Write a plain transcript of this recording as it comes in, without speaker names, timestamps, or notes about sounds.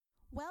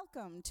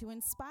Welcome to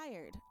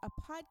Inspired, a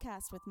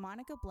podcast with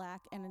Monica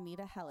Black and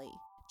Anita Helly.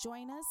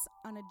 Join us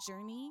on a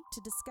journey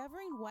to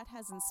discovering what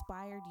has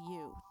inspired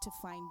you to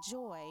find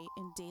joy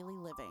in daily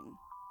living.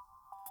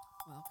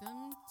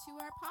 Welcome to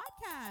our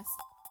podcast,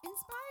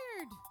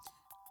 Inspired.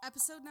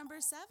 Episode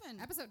number 7.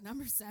 Episode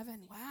number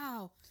 7.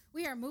 Wow.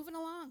 We are moving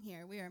along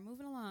here. And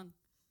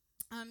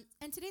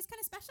today's kind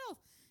of special.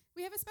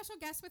 We have a special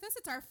guest with us.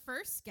 It's our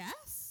first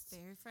guest.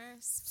 Very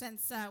first.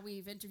 Since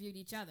we've interviewed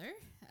each other.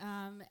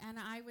 And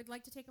I would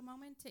like to take a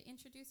moment to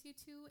introduce you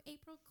to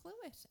April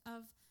Clewitt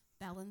of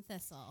Bell and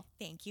Thistle.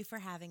 Thank you for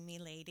having me,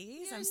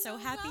 ladies. You're I'm so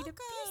so happy welcome.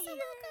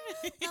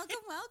 to be here.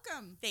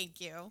 Welcome. Thank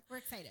you. We're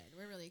excited.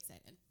 We're really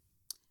excited.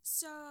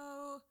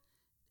 So,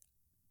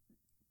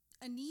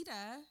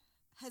 Anita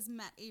has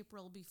met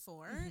April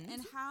before,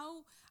 and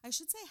how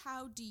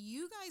do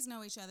you guys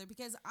know each other?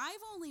 Because I've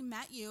only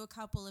met you a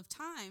couple of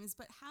times,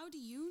 but how do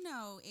you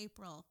know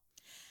April?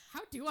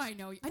 How do I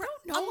know you? I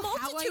don't know a multitude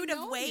how I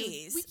know of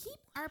ways. You.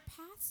 Our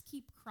paths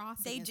keep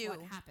crossing. They is do.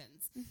 What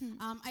happens?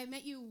 I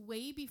met you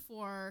way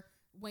before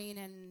Wayne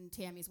and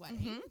Tammy's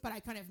wedding, but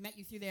I kind of met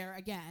you through there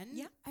again.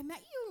 Yeah. I met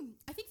you,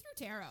 I think,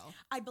 through Tarot.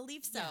 I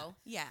believe so.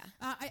 Yeah.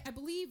 I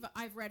believe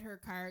I've read her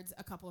cards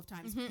a couple of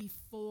times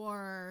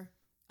before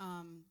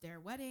their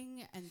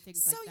wedding and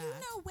things like that. So you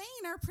know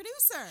Wayne, our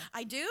producer.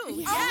 I do.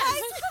 Yeah.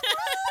 Oh my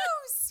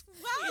gross!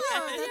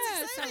 Wow,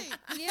 that's So, exciting.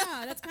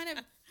 yeah, that's kind of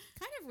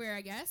where,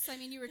 I guess. I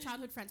mean, you were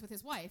childhood friends with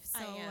his wife, so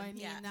I am,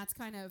 mean, that's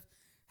kind of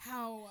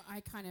how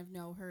I kind of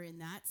know her in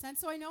that sense.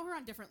 So I know her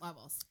on different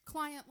levels.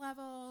 Client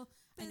level,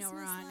 I know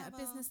her on a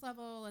business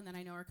level, and then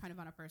I know her kind of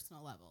on a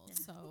personal level. Yeah.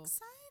 So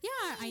Exciting.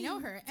 yeah, I know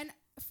her. And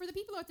for the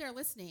people out there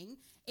listening,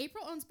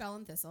 April owns Bell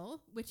and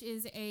Thistle, which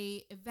is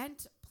a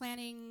event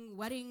planning,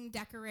 wedding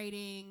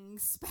decorating,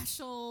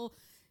 special.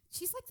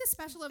 She's like the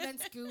special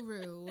events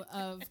guru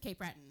of Cape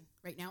Breton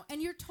right now.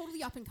 And you're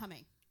totally up and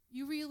coming.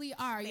 You really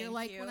are. You're Thank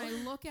like, you. when I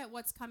look at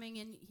what's coming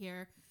in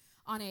here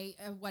on a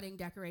wedding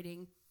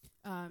decorating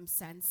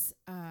sense,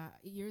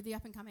 you're the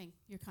up and coming.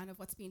 You're kind of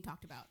what's being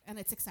talked about. And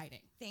it's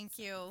exciting. Thank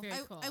you. Very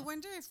cool. I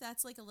wonder if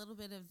that's like a little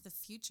bit of the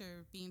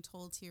future being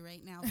told to you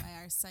right now by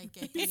our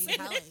psychic,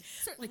 Anita Helly.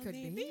 Certainly could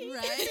be. maybe.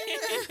 Right?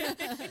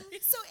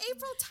 So,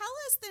 April, tell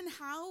us then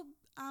how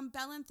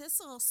Bell and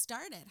Thistle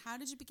started. How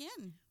did you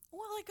begin?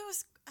 Well, I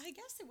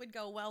guess it would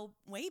go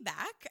way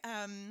back.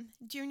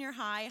 Junior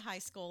high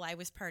school, I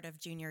was part of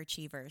Junior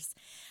Achievers.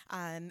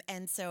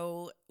 And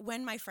so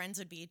when my friends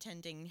would be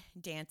attending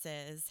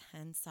dances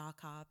and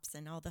sock hops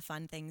and all the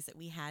fun things that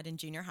we had in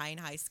junior high and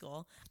high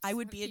school, I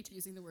would be keep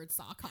using the word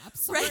sock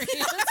hops. Sorry. Right.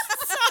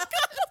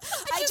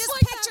 I just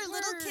like picture that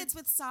little word. kids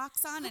with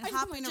socks on and I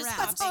hopping just around.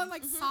 That's all I'm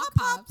like, sock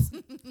hops.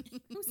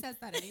 Who says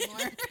that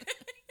anymore?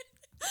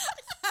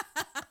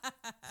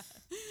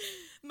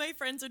 My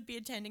friends would be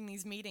attending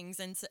these meetings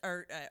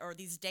or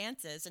these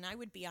dances, and I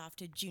would be off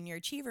to Junior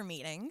Achiever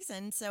meetings.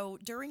 And so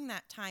during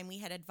that time, we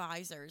had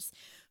advisors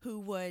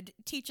who would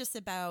teach us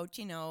about,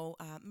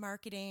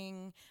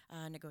 marketing,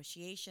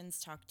 negotiations,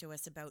 talk to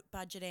us about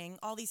budgeting,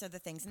 all these other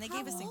things. And they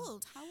gave us How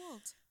old?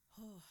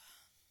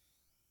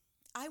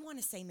 I want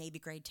to say maybe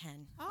grade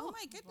 10. Oh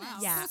my goodness. Wow.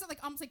 Yeah. So is it like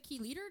almost like key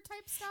leader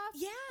type stuff?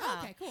 Yeah.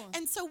 Okay, cool.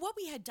 And so what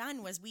we had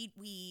done was we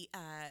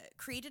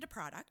created a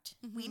product,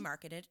 we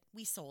marketed,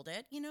 we sold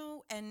it,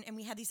 and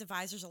we had these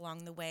advisors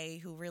along the way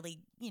who really,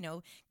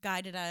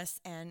 guided us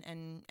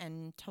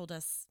and told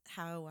us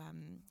how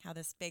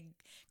this big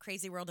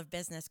crazy world of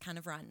business kind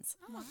of runs.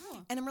 Oh,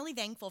 cool. And I'm really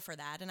thankful for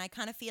that. And I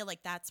kind of feel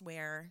like that's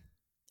where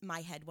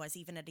my head was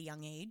even at a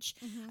young age.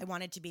 I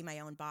wanted to be my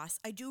own boss.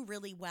 I do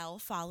really well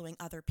following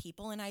other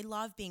people, and I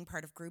love being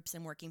part of groups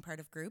and working part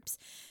of groups.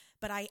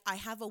 But I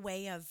have a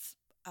way of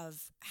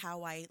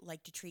how I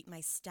like to treat my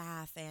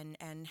staff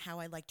and how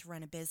I like to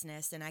run a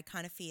business. And I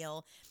kind of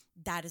feel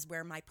that is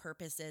where my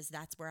purpose is.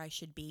 That's where I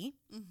should be.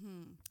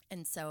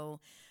 And so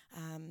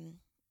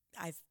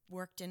I've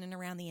worked in and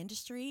around the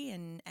industry,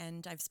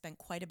 and I've spent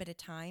quite a bit of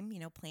time,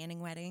 planning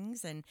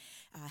weddings and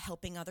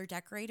helping other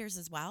decorators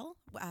as well,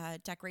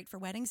 decorate for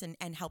weddings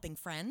and helping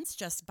friends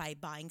just by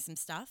buying some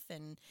stuff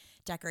and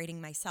decorating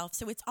myself.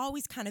 So it's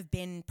always kind of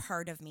been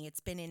part of me.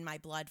 It's been in my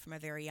blood from a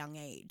very young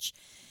age.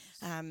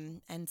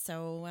 And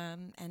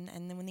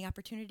then when the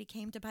opportunity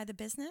came to buy the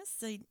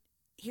business,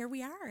 here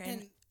we are.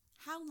 And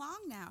how long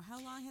now? How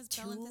long has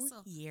Bell and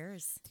Thistle? 2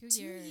 years. 2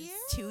 years.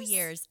 2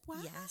 years. Wow.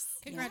 Yes.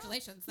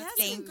 Congratulations. Yes, That's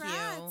Thank huge.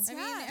 congrats. you. I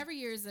Yeah. mean, every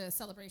year is a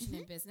celebration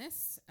in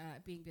business.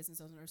 Being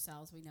business owners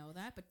ourselves, we know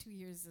that. But 2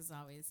 years is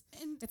always,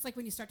 And, it's like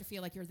when you start to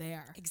feel like you're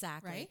there.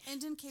 Exactly. Right?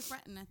 and in Cape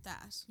Breton at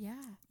that.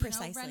 Yeah.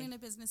 Precisely. Running a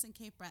business in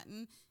Cape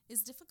Breton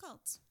is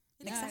difficult.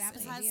 It Yeah, is. it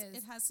absolutely is.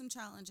 It has some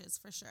challenges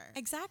for sure.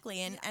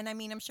 Exactly. And I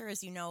mean, I'm sure,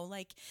 as you know,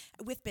 like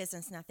with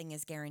business, nothing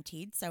is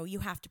guaranteed. So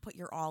you have to put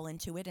your all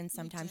into it. And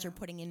sometimes you're do.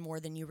 putting in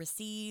more than you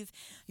receive.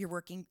 You're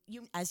working,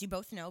 as you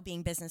both know,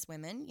 being business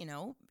women,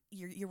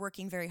 you're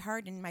working very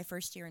hard. In my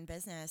first year in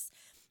business,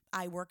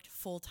 I worked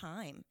full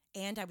time,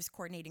 and I was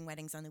coordinating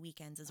weddings on the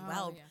weekends as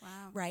well. Yeah.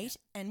 Wow. Right.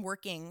 And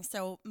working.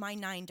 So my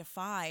 9 to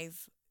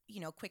 5,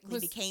 quickly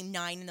became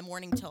 9 in the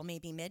morning till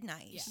maybe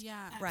midnight.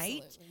 Yeah.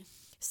 Right? Absolutely.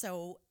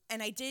 So,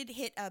 and I did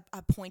hit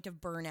a point of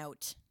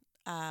burnout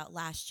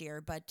last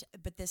year, but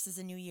this is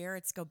a new year.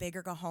 It's go big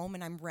or go home,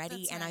 and I'm ready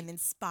That's and right. I'm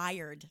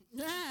inspired.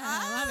 Yeah,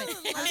 I love it.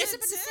 I love was just it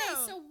about to say,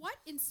 too. so what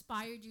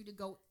inspired you to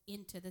go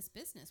into this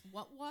business?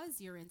 What was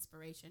your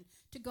inspiration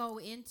to go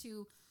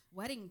into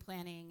wedding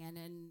planning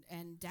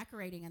and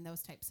decorating and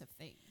those types of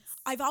things?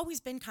 I've always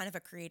been kind of a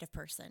creative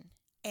person.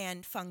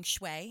 And feng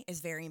shui is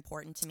very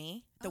important to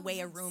me. The way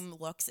a room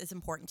looks is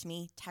important to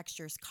me.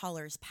 Textures,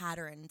 colors,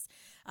 patterns.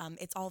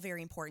 It's all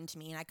very important to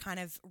me. And I kind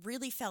of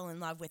really fell in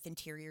love with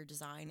interior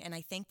design. And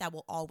I think that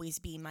will always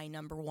be my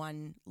number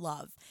one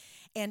love.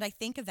 And I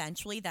think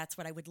eventually that's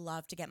what I would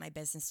love to get my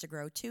business to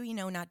grow to,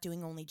 not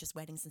doing only just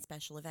weddings and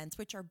special events,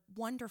 which are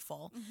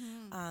wonderful,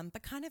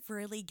 but kind of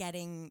really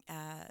getting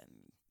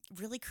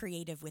really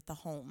creative with the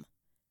home.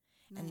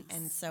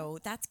 And so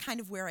that's kind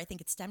of where I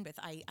think it stemmed with.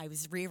 I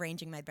was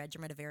rearranging my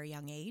bedroom at a very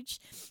young age.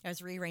 I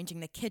was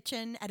rearranging the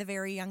kitchen at a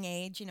very young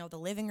age, the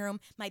living room.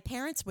 My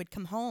parents would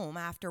come home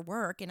after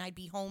work, and I'd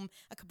be home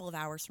a couple of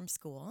hours from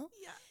school.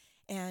 Yeah.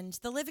 And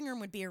the living room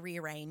would be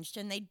rearranged,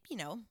 and they'd,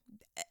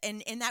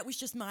 and that was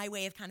just my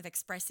way of kind of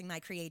expressing my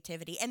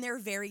creativity. And they're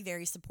very,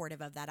 very supportive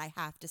of that, I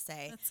have to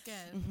say. That's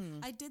good.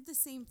 I did the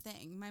same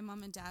thing. My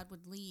mom and dad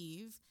would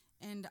leave,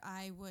 and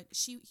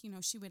she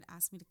would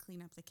ask me to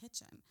clean up the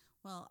kitchen.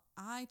 Well,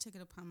 I took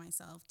it upon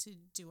myself to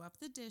do up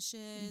the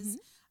dishes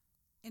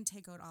and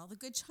take out all the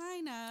good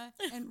china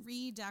and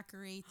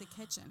redecorate the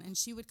kitchen. And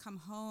she would come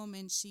home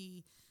and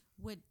she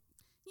would,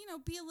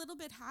 be a little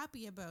bit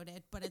happy about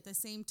it, but at the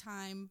same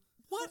time,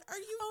 what are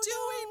you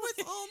doing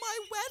with all my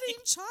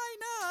wedding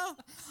china?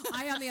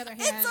 I, on the other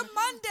hand, It's a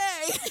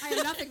Monday. I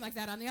am nothing like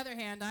that. On the other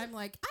hand, I'm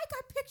like, I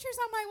got pictures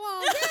on my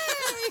wall.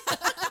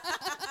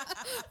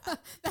 Yay!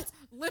 That's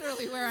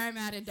literally where I'm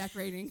at in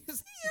decorating. Yeah.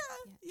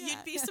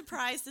 You'd be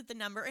surprised at the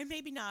number, and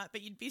maybe not,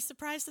 but you'd be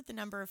surprised at the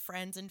number of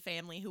friends and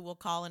family who will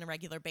call on a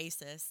regular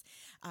basis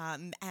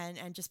and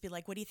just be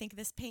like, what do you think of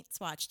this paint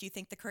swatch? Do you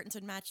think the curtains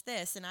would match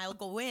this? And I'll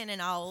go in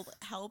and I'll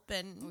help.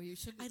 And Oh, you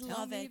shouldn't I tell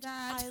love me it.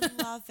 that.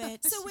 I love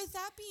it. So with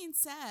that being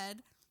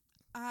said,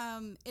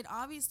 it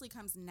obviously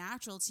comes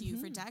natural to you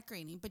for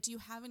decorating, but do you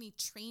have any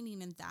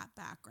training in that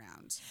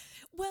background?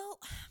 Well,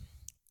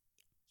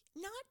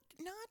 not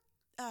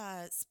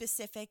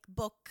specific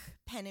book,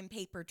 pen and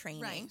paper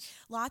training. Right.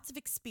 Lots of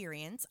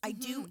experience. I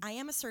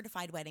am a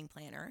certified wedding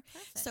planner.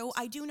 Perfect. So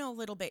I do know a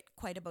little bit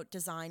quite about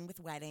design with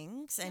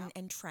weddings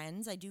and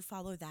trends. I do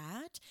follow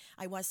that.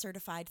 I was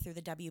certified through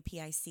the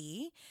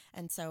WPIC.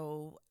 And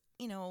so,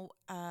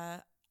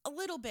 a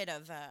little bit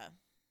of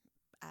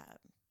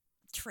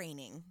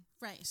training,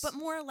 Right. but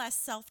more or less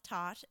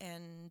self-taught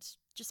and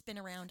just been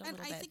around a And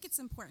little I bit. think it's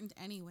important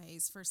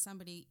anyways for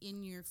somebody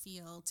in your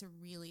field to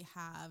really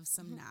have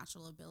some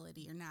natural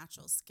ability or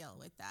natural skill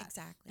with that.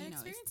 Exactly. And know,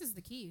 if- experience is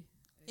the key.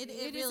 It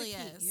is really a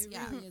key. is, It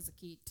yeah. really is a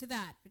key to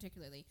that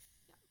particularly.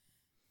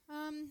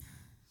 One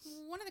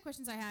of the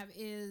questions I have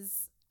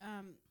is,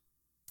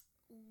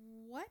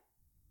 what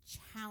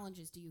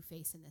challenges do you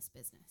face in this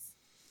business?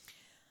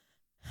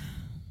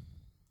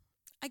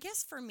 I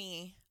guess for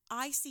me,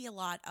 I see a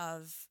lot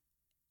of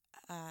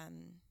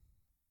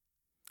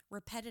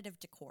repetitive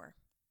decor,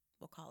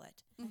 we'll call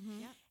it.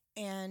 Mhm. Yeah.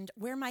 And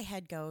where my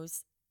head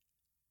goes,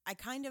 I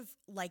kind of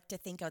like to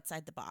think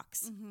outside the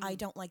box. Mhm. I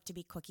don't like to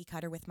be cookie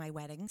cutter with my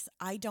weddings.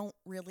 I don't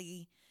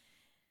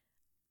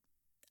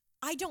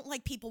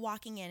like people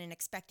walking in and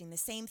expecting the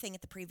same thing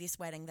at the previous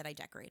wedding that I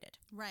decorated.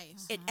 Right.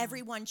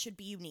 Everyone should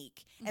be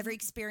unique. Every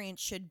experience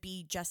should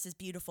be just as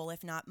beautiful,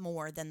 if not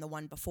more, than the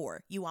one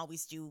before. You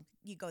always do.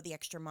 You go the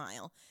extra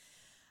mile.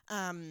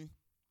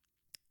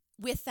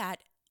 With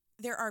that,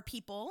 there are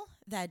people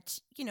that,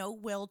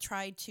 will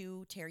try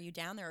to tear you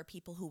down. There are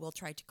people who will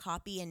try to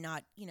copy and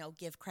not,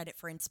 give credit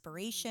for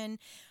inspiration.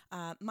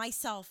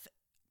 Myself,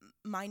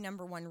 my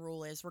number one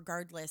rule is,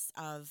 regardless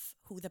of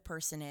who the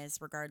person is,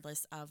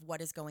 regardless of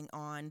what is going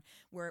on,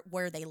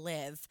 where they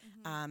live,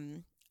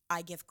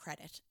 I give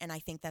credit. And I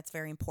think that's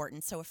very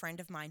important. So a friend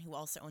of mine who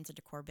also owns a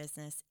decor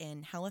business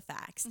in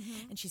Halifax,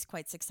 and she's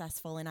quite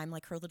successful, and I'm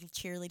like her little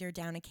cheerleader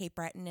down in Cape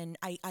Breton, and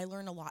I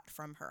learn a lot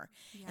from her.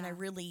 And I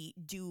really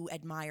do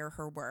admire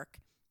her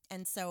work.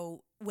 And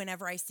so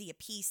whenever I see a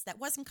piece that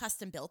wasn't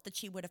custom built, that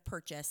she would have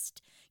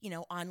purchased,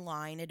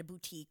 online at a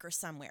boutique or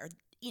somewhere,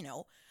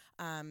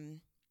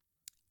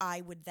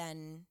 I would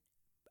then,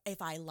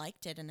 if I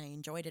liked it and I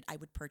enjoyed it, I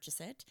would purchase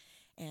it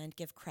and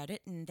give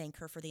credit and thank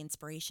her for the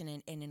inspiration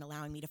and in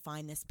allowing me to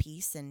find this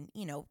piece and,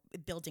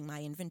 building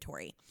my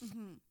inventory.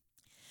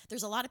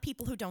 There's a lot of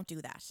people who don't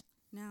do that.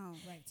 No.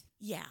 Right.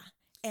 Yeah.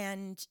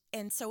 And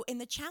so,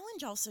 the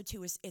challenge also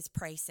too is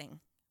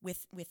pricing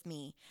with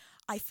me.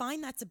 I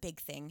find that's a big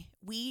thing.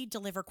 We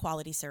deliver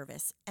quality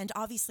service, and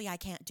obviously I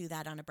can't do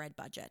that on a bread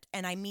budget.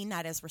 And I mean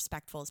that as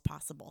respectful as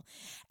possible.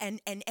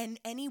 And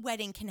any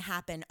wedding can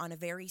happen on a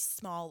very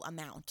small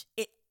amount.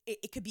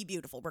 It could be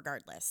beautiful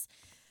regardless.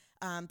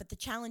 But the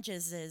challenge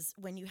is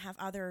when you have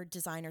other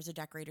designers or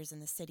decorators in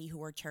the city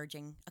who are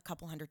charging a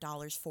couple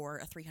 $100 for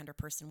a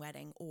 300-person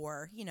wedding,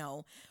 or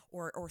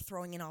or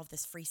throwing in all of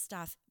this free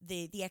stuff,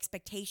 the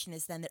expectation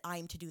is then that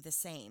I'm to do the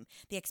same.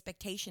 The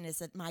expectation is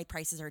that my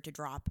prices are to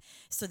drop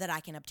so that I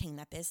can obtain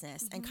that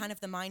business. And kind of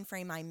the mind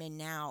frame I'm in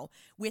now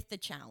with the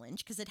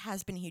challenge, because it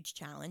has been a huge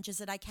challenge, is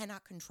that I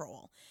cannot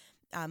control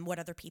what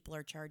other people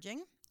are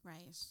charging.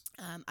 Right.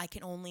 I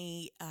can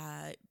only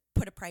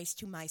put a price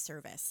to my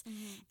service.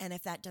 And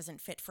if that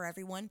doesn't fit for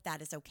everyone,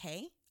 that is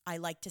okay. I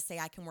like to say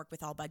I can work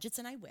with all budgets,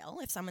 and I will.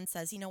 If someone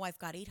says, I've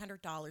got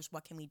 $800,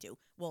 what can we do?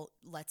 Well,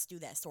 let's do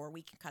this, or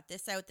we can cut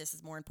this out. This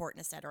is more important,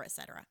 et cetera, et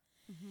cetera.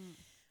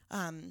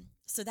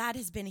 So that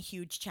has been a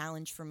huge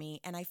challenge for me.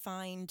 And I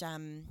find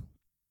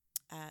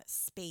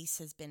space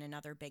has been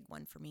another big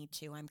one for me,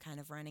 too. I'm kind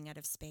of running out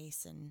of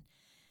space and...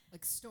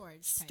 Like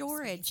storage.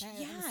 Storage, Kind of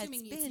space. yeah. I'm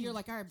assuming It's been, you're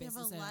like our You have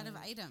business. a lot of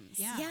items.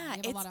 Yeah, Yeah, you have a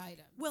it's- lot of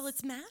items. well,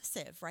 it's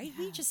massive, right?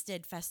 Yeah. We just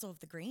did Festival of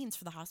the Greens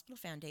for the Hospital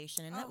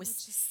Foundation, and that was...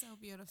 which is so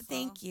beautiful.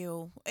 Thank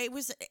you. It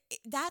was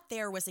that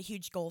there was a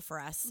huge goal for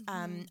us.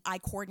 I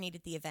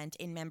coordinated the event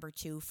in Member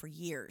 2 for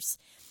years,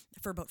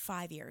 for about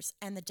 5 years.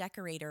 And the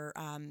decorator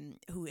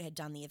who had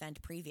done the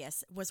event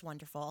previous was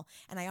wonderful.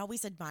 And I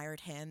always admired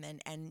him,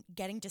 and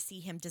getting to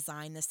see him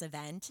design this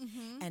event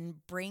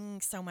and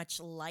bring so much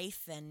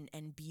life and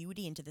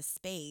beauty into the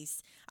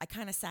space, I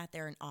kind of sat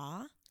there in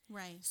awe.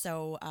 Right.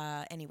 So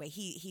anyway,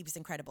 he was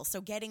incredible.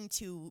 So getting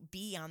to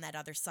be on that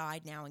other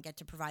side now and get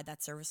to provide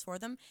that service for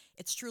them,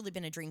 it's truly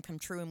been a dream come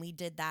true. And we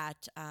did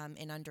that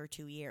in under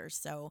 2 years.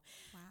 So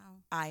Wow.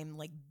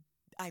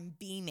 I'm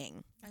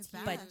beaming. That's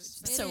But huge.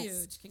 so-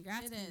 It's huge.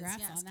 Congrats, It is. congrats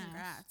Yes, on that.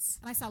 congrats.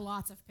 And I saw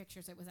lots of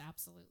pictures. It was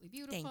absolutely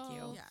beautiful. Thank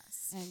you.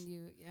 Yes. And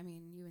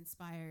you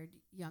inspired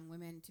young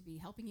women to be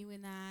helping you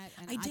in that.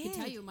 And I can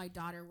tell did. you, my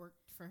daughter worked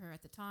for her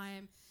at the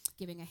time,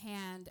 giving a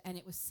hand, and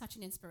it was such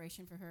an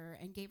inspiration for her,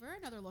 and gave her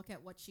another look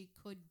at what she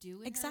could do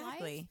in her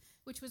Exactly. life,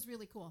 which was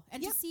really cool.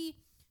 And Yep. to see,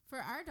 for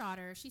our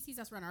daughter, she sees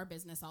us run our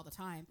business all the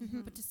time,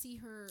 but to see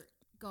her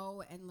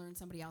go and learn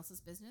somebody else's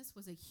business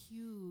was a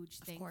huge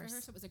thing for her.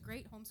 course. So it was a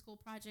great homeschool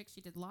project.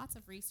 She did lots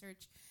of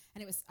research,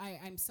 and it was.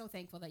 I'm so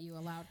thankful that you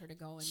allowed her to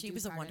go and. She do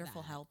was a part of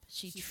wonderful that. help.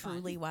 She She's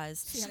truly fun.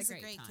 was. She had She's a a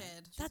great great time.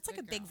 kid. She's That's like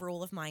a good big girl.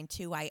 rule of mine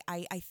too.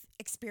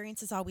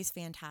 Experience is always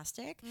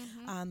fantastic,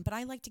 but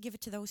I like to give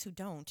it to those who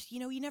don't.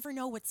 You never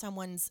know what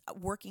someone's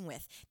working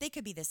with. They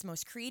could be this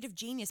most creative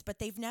genius, but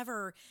they've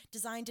never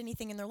designed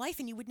anything in their life,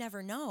 and you would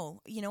never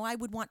know. I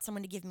would want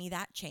someone to give me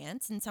that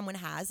chance, and someone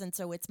has, and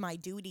so it's my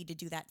duty to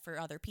do that for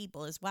other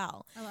people as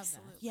well. I love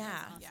Absolutely. that. Yeah.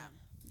 That's awesome.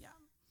 Yeah.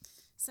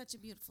 Such a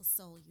beautiful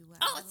soul you are,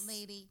 Oh, little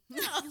lady.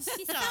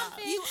 Stop.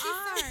 You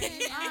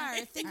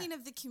are. Thinking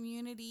of the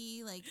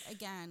community,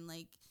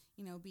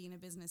 being a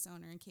business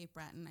owner in Cape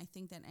Breton, I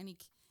think that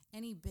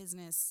any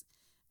business,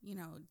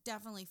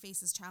 definitely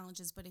faces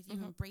challenges, but if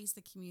you embrace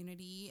the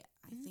community,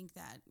 I think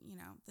that,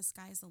 the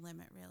sky's the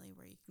limit really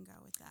where you can go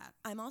with that.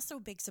 I'm also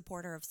a big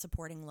supporter of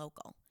supporting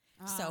local.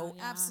 Ah, So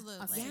yeah. Absolutely.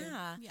 Us too.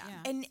 Yeah.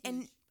 Yeah.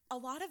 And a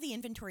lot of the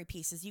inventory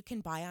pieces you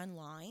can buy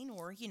online,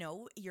 or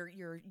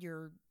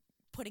you're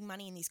putting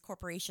money in these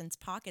corporations'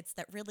 pockets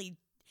that really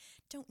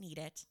don't need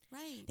it.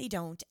 Right. They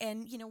don't.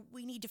 And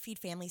we need to feed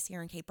families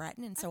here in Cape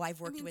Breton, and so I've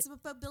worked with it's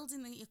about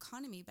building the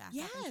economy back up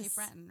in Cape Yes.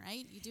 Breton,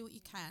 right? You do what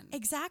you can.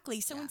 exactly.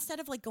 So Yeah. instead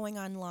of going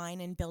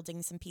online and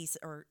building some piece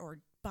or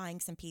buying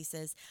some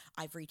pieces,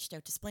 I've reached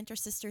out to Splinter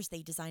Sisters.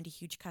 They designed a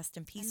huge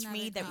custom piece for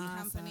me Another that we great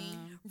company.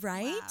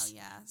 right. Wow,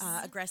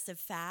 yes. Aggressive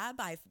Fab,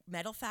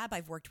 Metal Fab.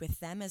 I've worked with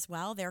them as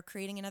well. They're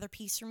creating another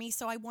piece for me.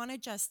 So I want to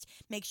just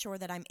make sure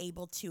that I'm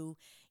able to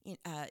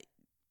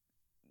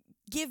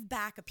give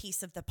back a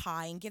piece of the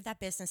pie and give that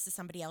business to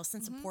somebody else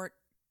and support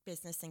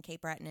business in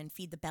Cape Breton and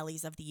feed the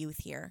bellies of the youth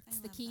here. It's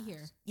the key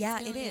here. Yeah,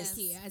 It it really is.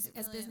 key. As It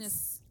really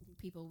business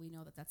people, we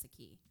know that that's a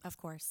key. Of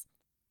course.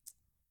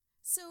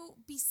 So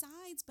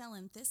besides Bell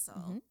and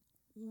Thistle,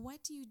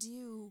 what do you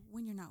do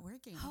when you're not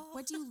working?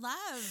 What do you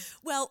love?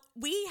 Well,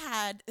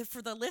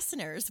 for the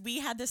listeners, we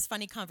had this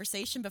funny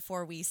conversation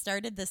before we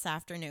started this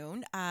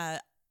afternoon.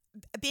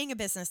 Being a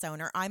business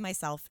owner, I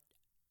myself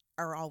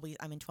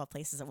I'm in 12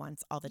 places at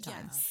once all the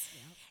time. Yes.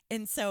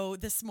 And so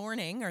this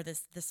morning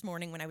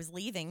when I was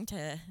leaving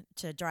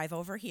to drive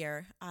over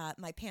here,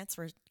 my pants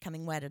were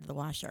coming wet out of the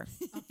washer.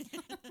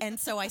 And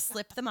so I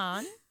slipped them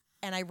on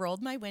and I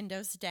rolled my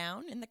windows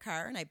down in the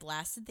car and I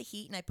blasted the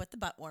heat and I put the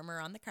butt warmer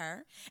on the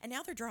car. And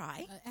now they're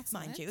dry,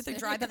 Excellent. mind you. They're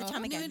dry by the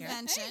time I New get here.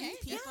 invention. Hey,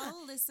 hey,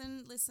 People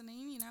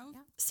listening,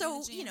 So,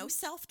 in the gym.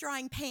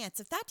 self-drying pants,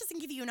 if that doesn't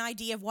give you an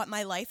idea of what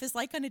my life is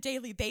like on a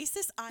daily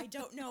basis, I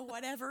don't know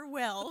whatever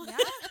will. Yeah.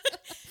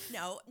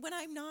 No, when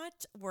I'm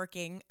not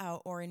working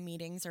or in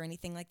meetings or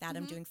anything like that,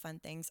 I'm doing fun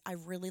things. I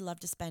really love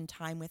to spend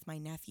time with my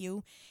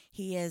nephew.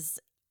 He is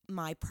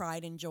my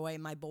pride and joy,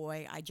 my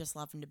boy. I just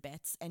love him to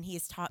bits. And he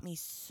has taught me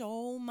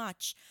so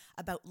much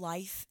about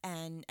life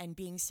and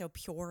being so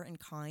pure and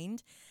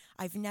kind.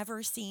 I've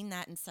never seen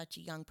that in such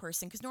a young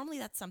person, because normally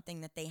that's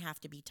something that they have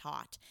to be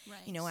taught.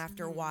 Right.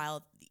 After a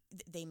while,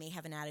 they may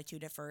have an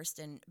attitude at first,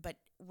 but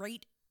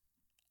right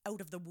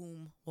out of the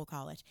womb, we'll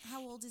call it.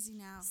 How old is he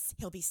now?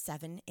 He'll be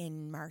 7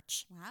 in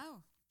March.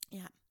 Wow.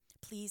 Yeah.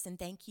 Please and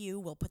thank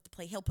you. He'll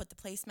put the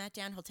placemat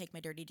down. He'll take my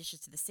dirty dishes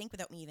to the sink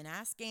without me even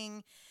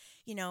asking.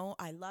 You know,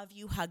 I love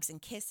you, hugs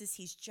and kisses.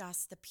 He's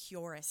just the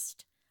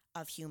purest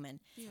of human.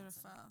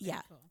 Beautiful.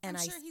 Yeah. cool. And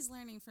I'm sure he's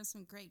learning from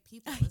some great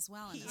people as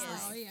well. In He his is.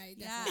 life. Oh yeah, he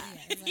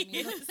definitely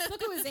is. I mean,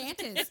 look who his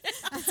aunt is.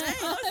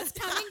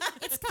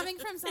 It's coming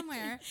from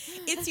somewhere.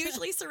 It's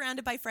usually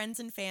surrounded by friends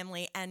and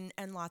family and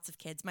lots of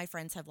kids. My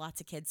friends have lots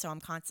of kids, so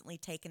I'm constantly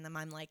taking them.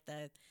 I'm like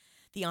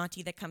the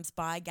auntie that comes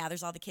by,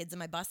 gathers all the kids in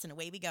my bus, and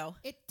away we go.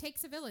 It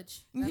takes a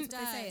village. That's what they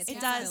say. It Takes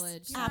does. a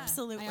village. Yeah.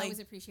 Absolutely. I always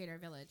appreciate our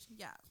village.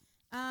 Yeah.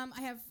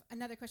 I have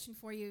another question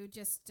for you.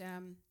 Just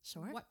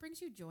Sure. what brings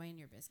you joy in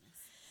your business?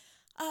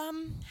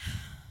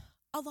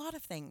 A lot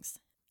of things.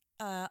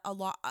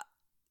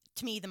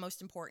 To me, the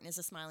most important is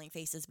the smiling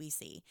faces we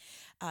see.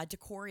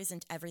 Decor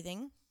isn't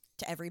everything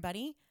to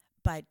everybody,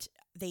 but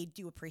they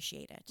do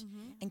appreciate it.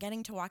 And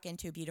getting to walk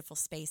into a beautiful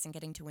space and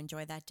getting to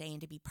enjoy that day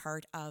and to be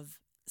part of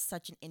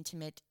such an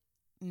intimate,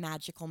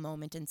 magical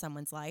moment in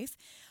someone's life.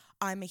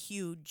 I'm a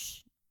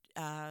huge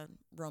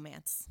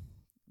romance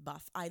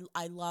buff.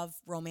 I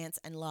love romance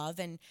and love.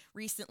 And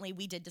recently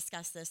we did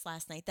discuss this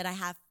last night that I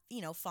have,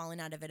 fallen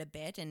out of it a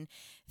bit and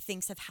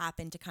things have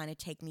happened to kind of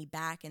take me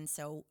back. And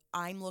so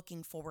I'm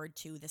looking forward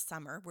to the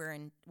summer. We're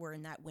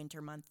in that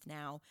winter month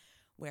now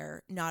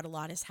where not a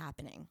lot is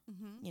happening.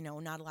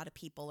 Not a lot of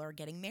people are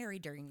getting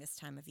married during this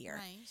time of year.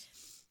 Right.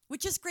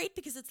 Which is great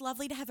because it's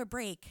lovely to have a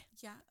break.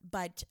 Yeah.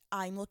 But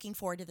I'm looking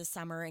forward to the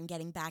summer and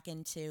getting back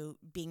into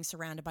being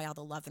surrounded by all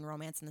the love and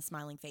romance and the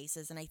smiling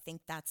faces. And I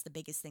think that's the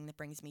biggest thing that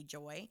brings me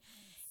joy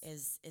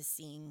is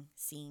seeing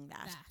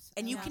that.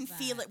 And I you love can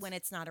feel that. it when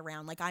it's not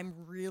around. Like I'm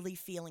really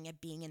feeling it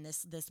being in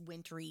this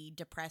wintry,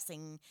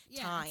 depressing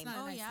time. It's not a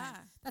Oh, nice yeah.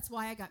 time. That's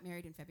why I got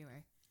married in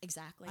February.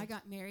 Exactly. I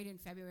got married in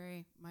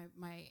February.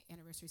 My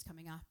anniversary's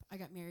coming up. I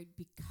got married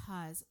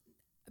because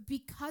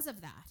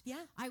of that.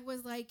 Yeah. I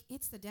was like,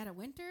 it's the dead of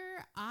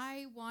winter.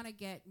 I want to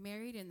get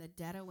married in the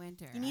dead of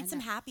winter. You need And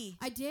some happy.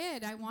 I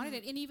did. I wanted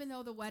it. And even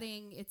though the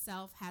wedding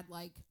itself had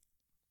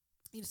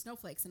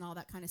snowflakes and all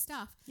that kind of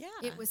stuff, Yeah.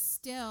 it was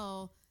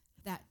still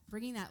that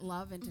bringing that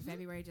love into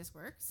February just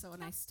works. So,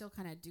 and I still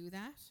kind of do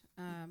that.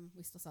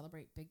 We still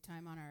celebrate big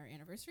time on our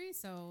anniversary.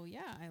 So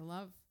yeah, I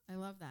love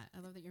that. I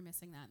love that you're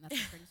missing that. And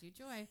that's what brings you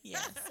joy.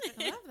 Yes.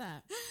 I love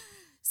that.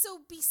 So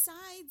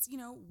besides,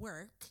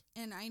 work,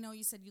 and I know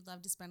you said you'd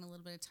love to spend a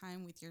little bit of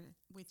time with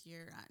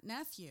your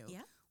nephew.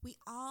 Yeah. We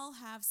all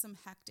have some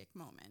hectic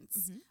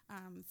moments.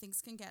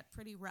 Things can get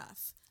pretty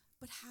rough.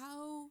 But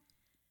how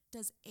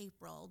does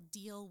April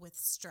deal with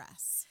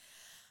stress?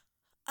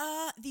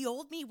 The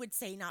old me would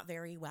say not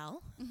very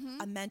well.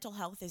 Mental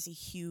health is a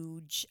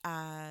huge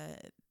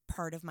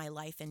part of my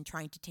life and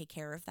trying to take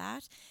care of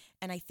that.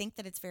 And I think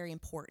that it's very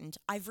important.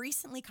 I've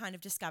recently kind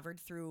of discovered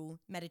through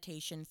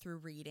meditation, through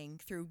reading,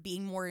 through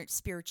being more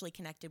spiritually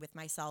connected with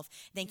myself.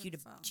 Thank you to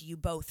you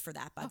both for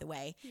that, by the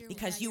way,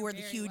 because you you're are the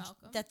very huge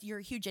welcome. you're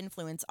a huge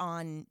influence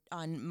on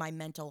my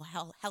mental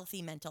health,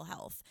 healthy mental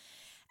health.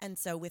 And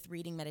so with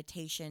reading,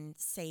 meditation,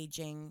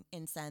 saging,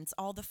 incense,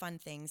 all the fun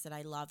things that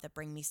I love that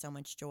bring me so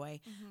much joy,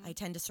 I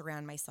tend to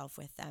surround myself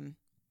with them.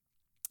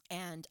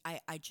 And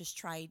I just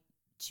try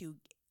to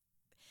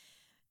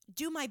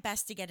do my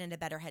best to get in a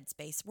better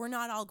headspace. We're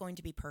not all going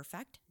to be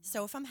perfect.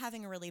 So if I'm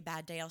having a really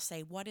bad day, I'll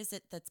say, what is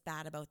it that's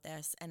bad about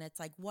this? And it's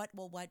like, what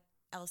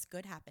else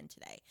good happened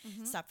today?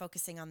 Stop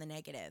focusing on the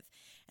negative.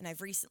 And I've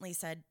recently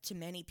said to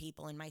many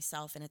people and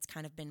myself, and it's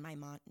kind of been my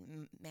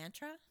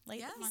mantra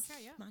lately. Yes. Mantra,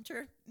 yeah.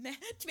 Mantra,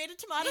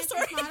 tomato,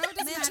 sorry. Tomato,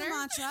 doesn't Mantra, matter.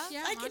 mantra.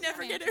 Yeah, I can mantra,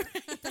 never get mantra.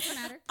 it right. Doesn't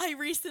matter. I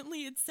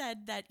recently had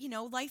said that,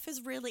 life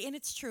is really, and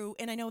it's true,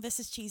 and I know this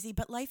is cheesy,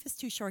 but life is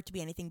too short to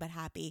be anything but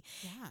happy.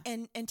 Yeah.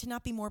 And to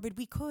not be morbid,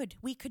 we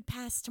could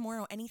pass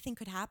tomorrow. Anything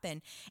could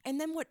happen.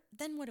 And then what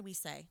do we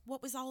say?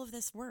 What was all of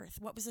this worth?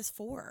 What was this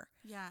for?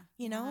 Yeah.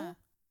 You know? Yeah.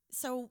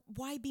 So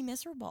why be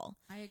miserable?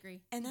 I agree.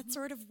 And that's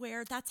sort of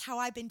that's how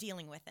I've been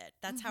dealing with it.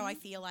 That's how I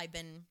feel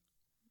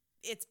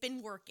it's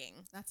been working.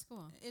 That's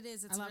cool. It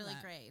is. I It's love really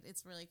that. great.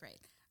 It's really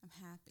great. I'm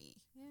happy.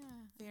 Yeah.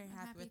 Very I'm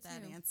happy with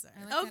that too. answer.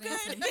 I like Oh,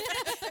 that good.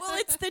 answer. Well,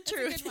 it's the That's a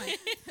truth.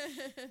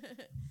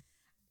 good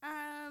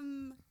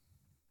one.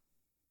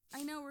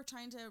 I know we're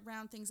trying to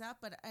round things up,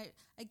 but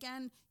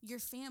again, your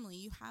family,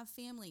 you have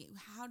family.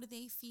 How do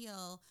they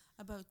feel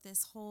about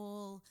this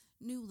whole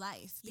new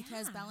life?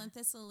 Because Yeah. Bell and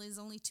Thistle is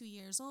only 2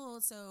 years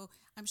old, so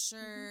I'm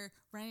sure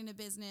running a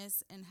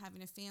business and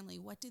having a family,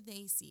 what do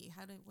they see?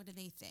 What do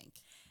they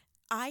think?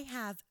 I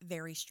have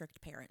very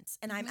strict parents,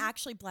 and I'm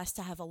actually blessed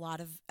to have a lot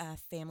of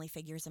family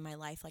figures in my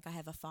life. Like I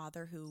have a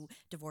father who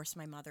divorced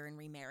my mother and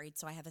remarried,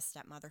 so I have a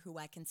stepmother who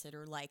I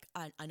consider like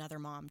another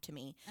mom to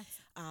me,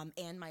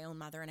 and my own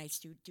mother, and I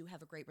do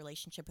have a great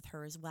relationship with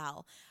her as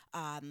well.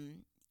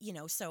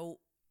 So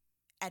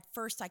at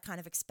first I kind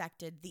of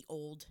expected the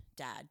old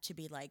dad to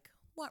be like,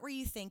 what were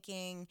you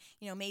thinking?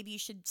 Maybe you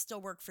should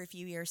still work for a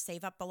few years,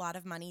 save up a lot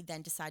of money,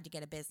 then decide to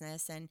get a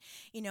business. And,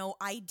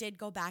 I did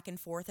go back and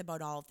forth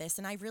about all of this.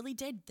 And I really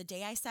did. The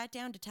day I sat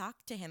down to talk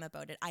to him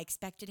about it, I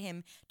expected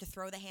him to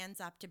throw the hands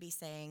up, to be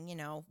saying,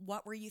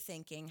 what were you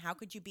thinking? How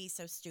could you be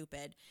so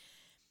stupid?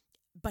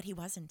 But he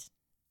wasn't.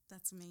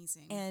 That's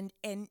amazing.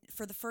 And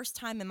for the first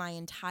time in my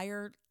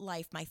entire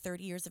life, my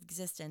 30 years of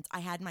existence, I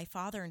had my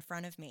father in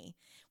front of me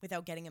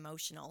without getting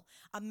emotional.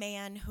 A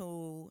man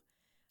who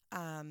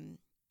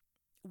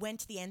went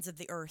to the ends of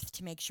the earth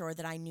to make sure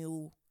that I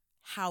knew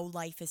how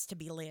life is to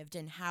be lived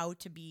and how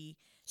to be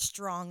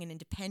strong and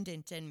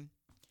independent. And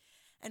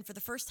for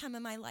the first time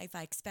in my life,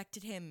 I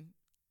expected him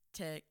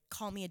to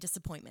call me a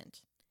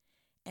disappointment.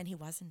 And he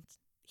wasn't.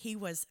 He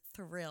was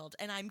thrilled.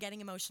 And I'm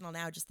getting emotional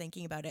now just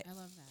thinking about it. I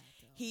love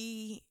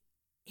that.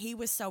 He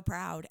was so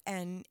proud,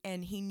 and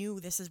he knew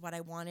this is what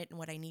I wanted and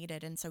what I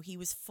needed. And so he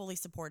was fully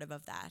supportive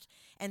of that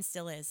and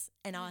still is,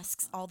 and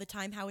asks all the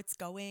time how it's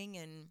going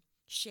and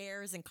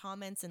shares and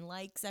comments and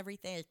likes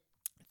everything.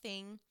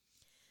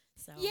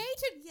 So yay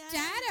to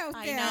Dad out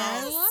I there. know.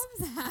 I love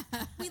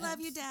that. We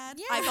love you, Dad.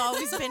 Yeah. I've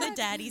always been a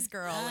daddy's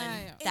girl,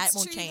 and that It's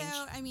won't true, change.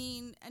 Though. I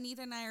mean,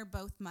 Anita and I are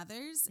both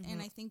mothers,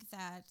 and I think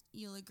that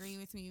you'll agree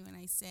with me when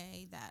I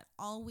say that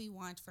all we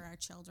want for our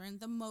children,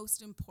 the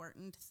most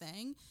important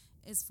thing,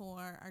 is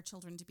for our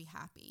children to be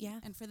happy. Yeah.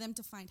 And for them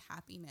to find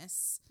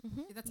happiness.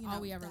 That's You all know,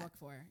 we ever that- look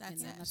for.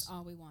 that's and it. That's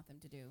all we want them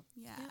to do.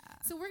 Yeah.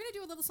 So we're going to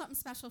do a little something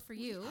special for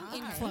you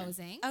in are.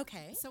 closing.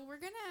 Okay. So we're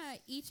going to,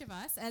 each of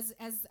us, as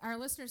our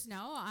listeners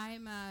know,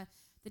 I'm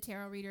the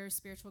tarot reader,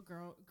 spiritual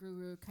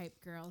guru type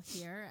girl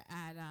here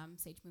at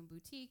Sage Moon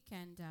Boutique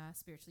and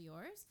Spiritually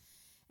Yours.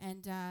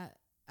 And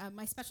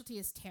my specialty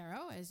is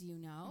tarot, as you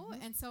know.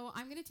 And so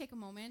I'm going to take a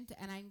moment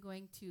and I'm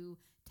going to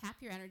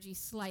tap your energy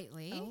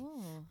slightly.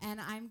 Oh. And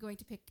I'm going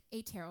to pick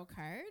a tarot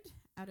card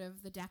out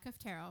of the deck of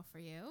tarot for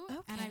you.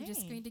 And I'm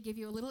just Okay. going to give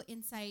you a little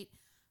insight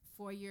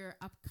for your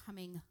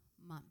upcoming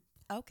month.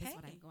 Okay. Is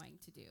what I'm going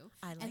to do.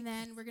 I like And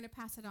then we're going to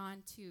pass it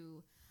on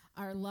to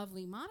our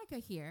lovely Monica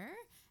here.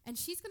 And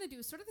she's going to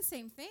do sort of the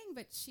same thing,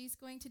 but she's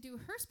going to do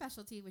her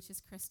specialty, which is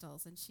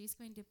crystals. And she's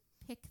going to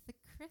pick the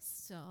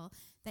crystal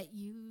that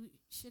you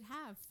should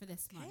have for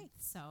this month.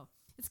 So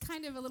it's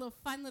kind of a little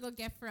fun little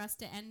gift for us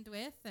to end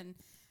with. And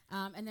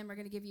then we're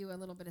going to give you a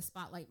little bit of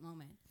spotlight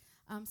moment.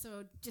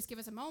 So just give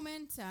us a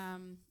moment. I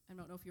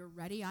don't know if you're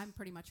ready. I'm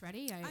pretty much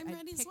ready. I'm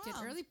ready as picked it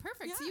well. early.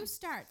 Perfect. So Yeah. you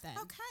start then.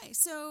 Okay,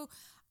 so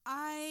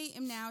I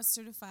am now a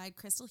certified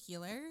crystal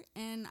healer,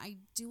 and I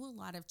do a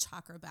lot of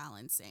chakra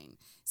balancing.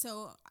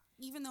 So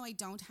even though I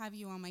don't have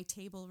you on my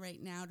table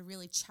right now to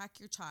really check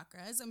your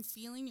chakras, I'm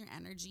feeling your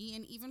energy,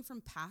 and even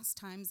from past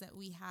times that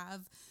we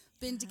have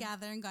been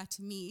together and got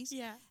to meet,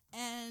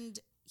 and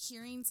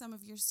hearing some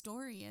of your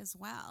story as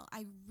well,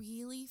 I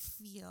really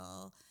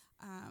feel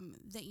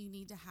that you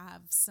need to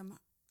have some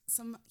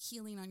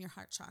healing on your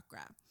heart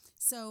chakra.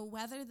 So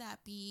whether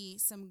that be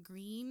some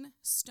green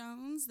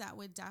stones that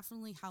would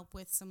definitely help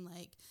with some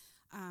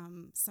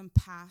some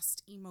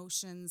past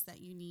emotions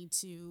that you need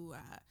to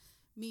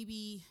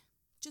maybe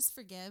just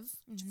forgive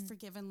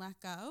and let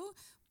go,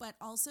 but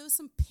also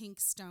some pink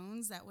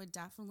stones that would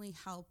definitely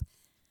help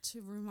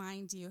to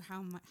remind you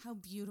how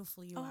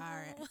beautiful you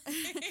are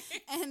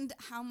and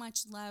how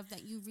much love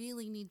that you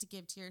really need to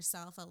give to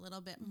yourself a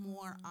little bit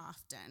more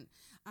often.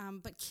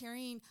 But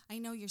carrying, I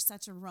know you're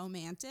such a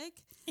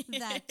romantic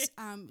that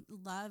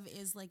love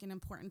is like an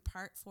important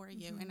part for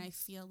you. And I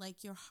feel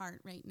like your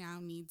heart right now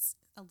needs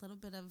a little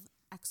bit of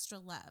extra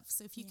love.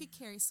 So if you could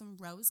carry some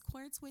rose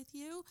quartz with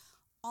you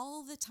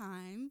all the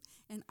time,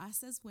 and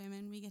us as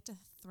women, we get to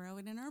throw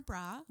it in our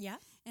bra. Yeah.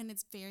 And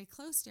it's very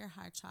close to your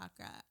heart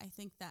chakra. I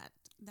think that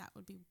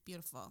would be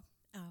beautiful.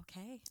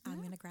 Okay. I'm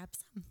going to grab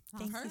some.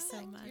 Thank you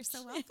so much. You're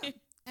so welcome.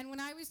 And when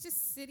I was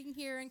just sitting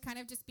here and kind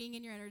of just being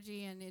in your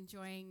energy and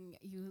enjoying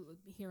you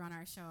here on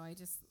our show, I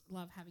just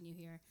love having you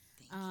here.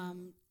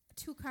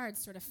 Two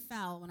cards sort of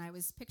fell when I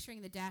was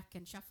picturing the deck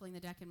and shuffling the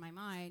deck in my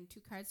mind.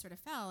 Two cards sort of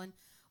fell, and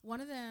one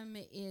of them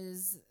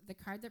is the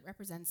card that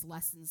represents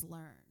lessons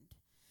learned.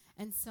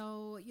 And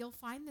so you'll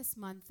find this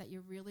month that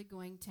you're really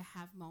going to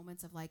have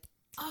moments of like,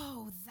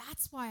 oh,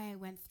 that's why I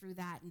went through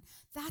that, and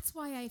that's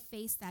why I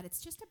faced that.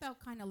 It's just about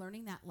kind of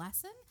learning that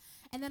lesson.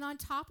 And then on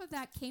top of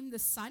that came the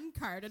sun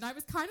card, and I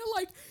was kind of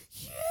like,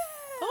 yeah.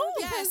 Oh,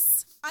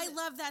 yes. I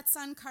love that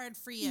sun card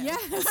for you.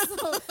 Yes.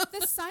 So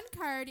the sun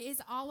card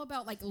is all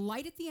about like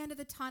light at the end of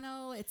the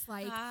tunnel. It's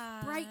like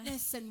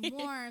brightness and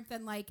warmth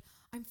and like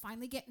I'm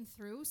finally getting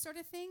through sort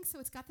of thing. So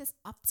it's got this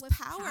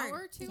uplift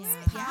power to it.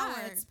 Power.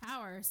 Yeah, it's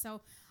power. So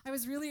I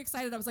was really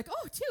excited. I was like,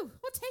 oh, two,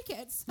 we'll take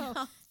it. So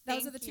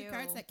those are the two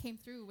cards that came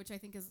through, which I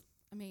think is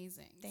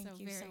amazing. Thank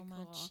you very so cool.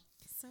 much.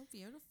 So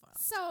beautiful.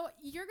 So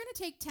you're going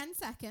to take 10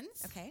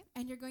 seconds. Okay.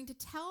 And you're going to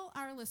tell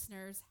our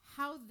listeners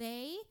how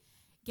they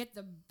get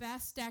the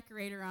best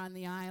decorator on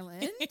the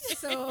island.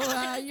 So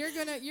you're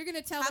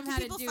gonna tell them how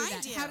to do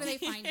that. You? How do they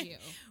find you?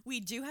 We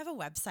do have a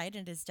website,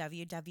 and it is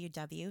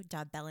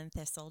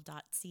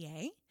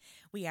www.bellandthistle.ca.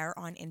 We are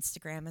on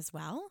Instagram as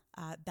well,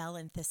 Bell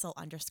and Thistle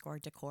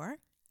 _decor.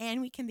 And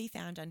we can be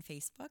found on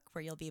Facebook,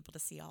 where you'll be able to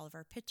see all of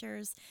our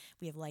pictures.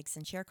 We have likes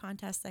and share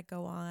contests that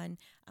go on,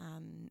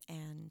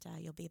 and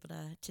you'll be able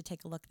to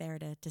take a look there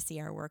to see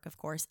our work, of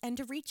course, and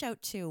to reach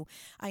out to.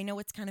 I know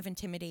it's kind of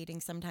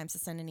intimidating sometimes to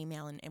send an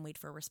email and wait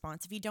for a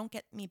response. If you don't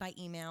get me by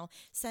email,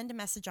 send a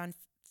message on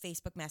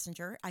Facebook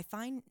Messenger. I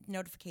find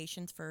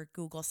notifications for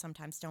Google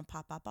sometimes don't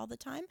pop up all the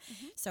time.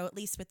 So at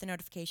least with the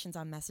notifications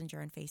on Messenger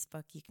and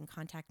Facebook, you can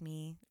contact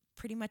me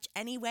pretty much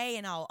any way,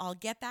 and I'll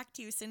get back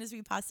to you as soon as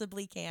we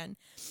possibly can.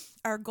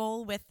 Our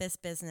goal with this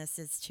business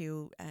is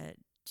to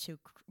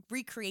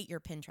recreate your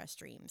Pinterest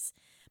dreams,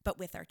 but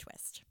with our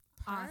twist.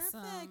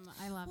 Awesome. Perfect.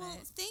 I love Well,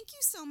 it. thank you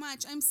so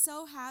much. I'm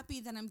so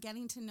happy that I'm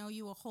getting to know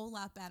you a whole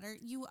lot better.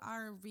 You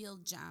are a real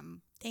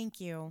gem.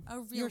 Thank you. A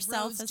real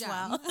Yourself rose as gem.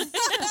 well.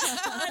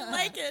 I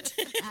like it.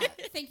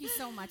 Thank you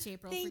so much,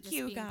 April, Thank for just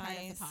you, being part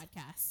guys. of the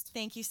podcast.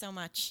 Thank you so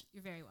much.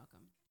 You're very welcome.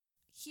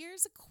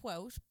 Here's a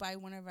quote by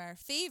one of our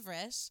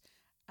favorite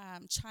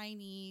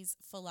Chinese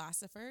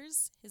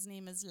philosophers. His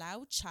name is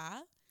Lao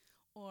Cha,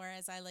 or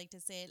as I like to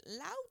say it,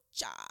 Lao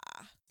Cha.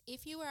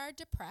 If you are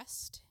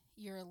depressed,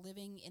 you're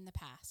living in the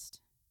past.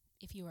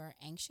 If you are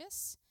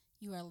anxious,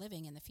 you are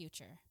living in the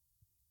future.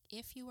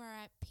 If you are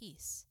at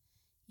peace,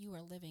 you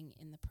are living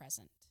in the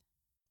present.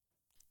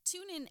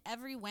 Tune in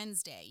every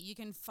Wednesday. You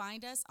can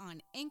find us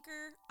on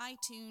Anchor,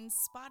 iTunes,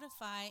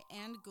 Spotify,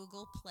 and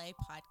Google Play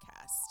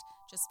Podcast.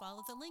 Just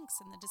follow the links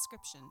in the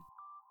description.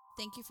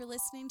 Thank you for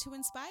listening to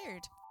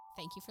Inspired.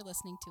 Thank you for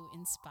listening to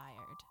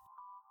Inspired.